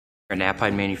At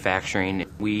Knapheide Manufacturing,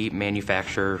 we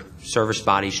manufacture service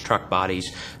bodies, truck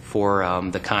bodies for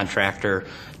the contractor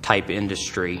type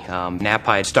industry.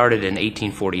 Knapheide started in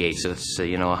 1848, so it's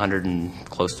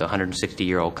close to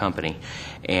 160-year-old company,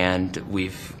 and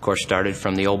we've of course started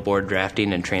from the old board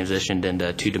drafting and transitioned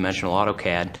into two-dimensional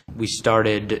AutoCAD. We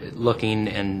started looking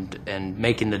and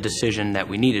making the decision that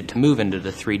we needed to move into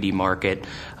the 3D market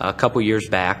a couple years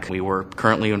back. We were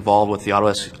currently involved with the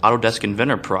Autodesk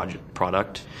Inventor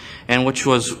product, and which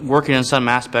was working in some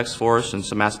aspects for us and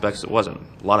some aspects it wasn't.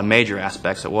 A lot of major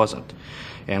aspects it wasn't.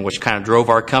 And which kind of drove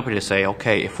our company to say,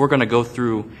 okay, if we're going to go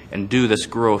through and do this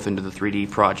growth into the 3D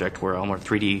project realm or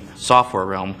 3D software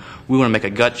realm, we want to make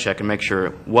a gut check and make sure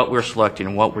what we're selecting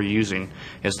and what we're using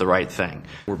is the right thing.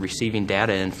 We're receiving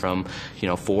data in from,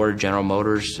 Ford, General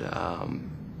Motors,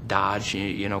 Dodge,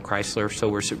 Chrysler, so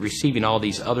we're receiving all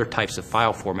these other types of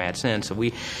file formats in. So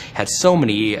we had so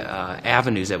many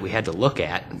avenues that we had to look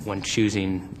at when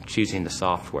choosing the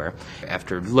software.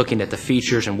 After looking at the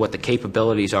features and what the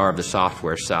capabilities are of the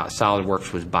software,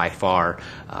 SolidWorks was by far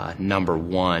number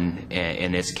one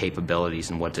in its capabilities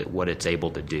and what it's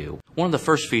able to do. One of the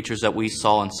first features that we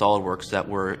saw in SolidWorks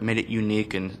that made it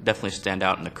unique and definitely stand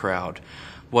out in the crowd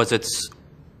was its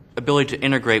ability to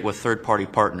integrate with third-party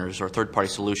partners or third-party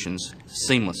solutions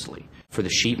seamlessly. For the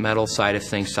sheet metal side of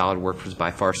things, SolidWorks was by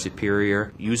far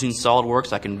superior. Using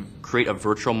SolidWorks, I can create a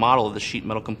virtual model of the sheet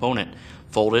metal component,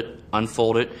 fold it,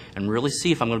 unfold it, and really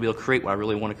see if I'm going to be able to create what I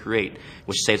really want to create,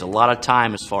 which saves a lot of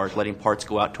time as far as letting parts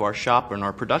go out to our shop or in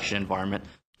our production environment.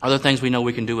 Other things we know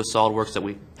we can do with SolidWorks that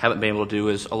we haven't been able to do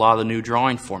is a lot of the new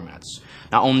drawing formats.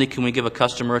 Not only can we give a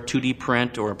customer a 2D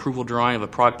print or approval drawing of a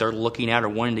product they're looking at or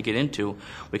wanting to get into,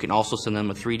 we can also send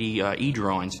them a 3D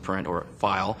e-drawings print or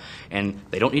file, and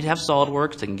they don't need to have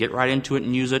SolidWorks. They can get right into it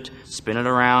and use it, spin it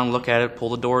around, look at it, pull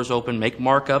the doors open, make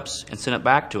markups, and send it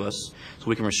back to us so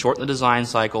we can shorten the design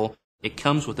cycle. It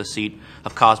comes with a seat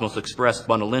of Cosmos Express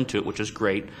bundled into it, which is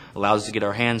great. Allows us to get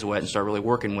our hands wet and start really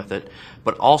working with it.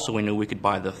 But also we knew we could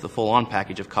buy the full-on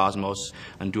package of Cosmos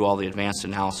and do all the advanced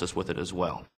analysis with it as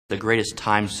well. The greatest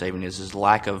time saving is the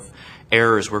lack of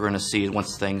errors we're going to see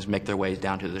once things make their way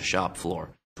down to the shop floor.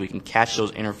 We can catch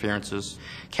those interferences,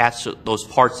 catch those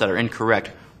parts that are incorrect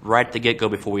right at the get-go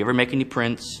before we ever make any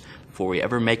prints, before we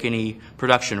ever make any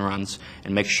production runs,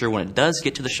 and make sure when it does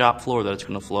get to the shop floor that it's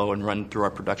going to flow and run through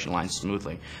our production line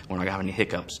smoothly. We're not going to have any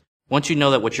hiccups. Once you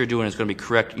know that what you're doing is going to be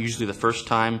correct, usually the first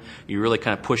time, you really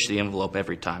kind of push the envelope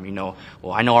every time.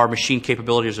 Well, I know our machine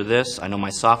capabilities are this. I know my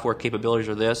software capabilities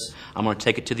are this. I'm going to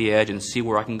take it to the edge and see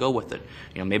where I can go with it.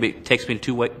 Maybe it takes me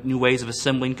to new ways of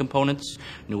assembling components,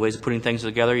 new ways of putting things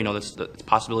together. The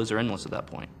possibilities are endless at that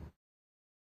point.